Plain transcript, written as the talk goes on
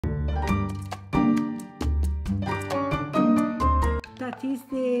that is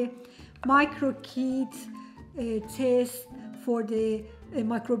the microkit test for the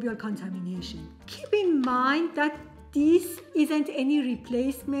microbial contamination. Keep in mind that this isn't any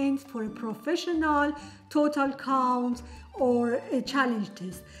replacement for a professional total count or a challenge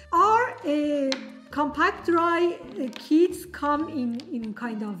test. Our compact dry kits come in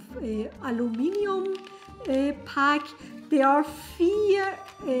kind of aluminum pack. There are few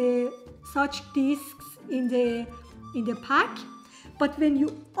such discs in the pack, but when you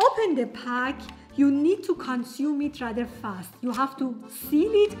open the pack, you need to consume it rather fast. You have to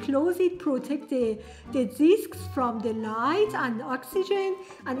seal it, close it, protect the discs from the light and oxygen.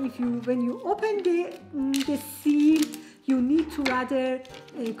 And when you open the seal, you need to rather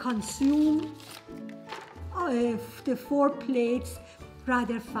consume the 4 plates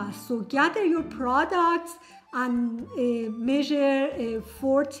rather fast. So gather your products and measure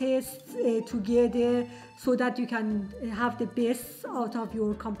 4 tests together so that you can have the best out of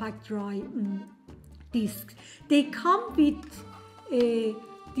your compact dry discs. They come with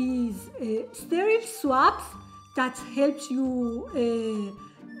these sterile swabs that helps you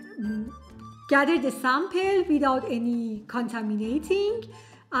gather the sample without any contaminating,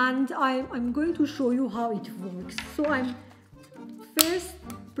 and I'm going to show you how it works. So I'm first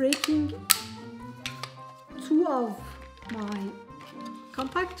breaking 2 of my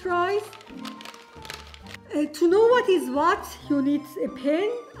compact dries. To know what is what, you need a pen,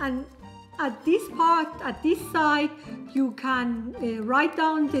 and at this side, you can write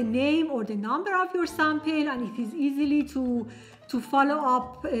down the name or the number of your sample, and it is easily to follow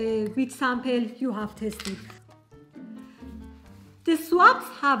up which sample you have tested. The swabs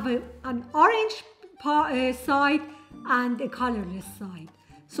have an orange side and a colorless side.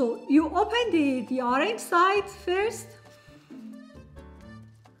 So you open the orange side first.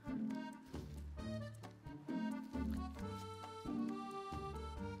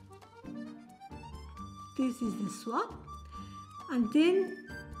 This is the swab, and then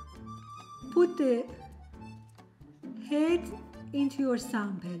put the head into your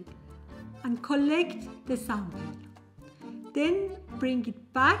sample and collect the sample. Then bring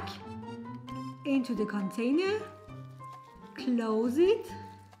it back into the container, close it,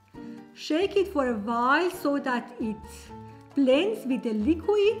 shake it for a while so that it blends with the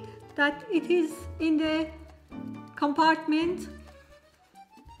liquid that it is in the compartment,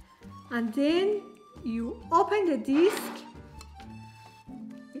 and then you open the disc,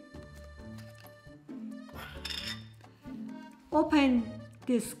 open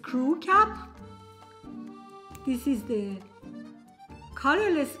the screw cap. This is the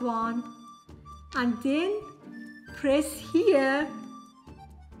colorless one, and then press here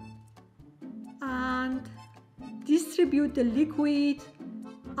and distribute the liquid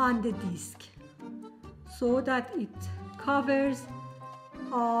on the disc so that it covers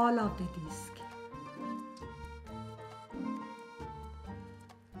all of the disc.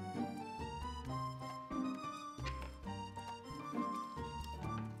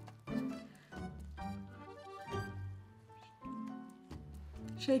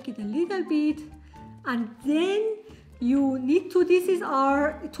 Shake it a little bit, and then you need to, this is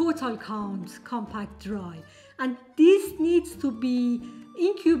our total count compact dry, and this needs to be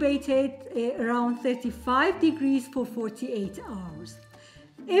incubated around 35 degrees for 48 hours.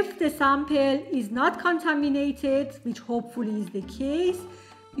 If the sample is not contaminated, which hopefully is the case,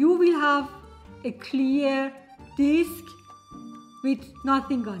 you will have a clear disc with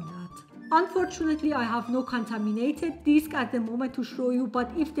nothing on that. Unfortunately, I have no contaminated disc at the moment to show you,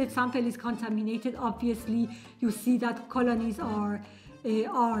 but if the sample is contaminated, obviously you see that colonies are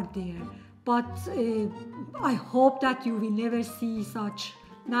there. But I hope that you will never see such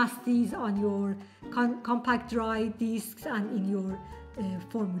nasties on your compact dry discs and in your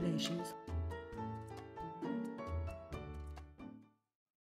formulations.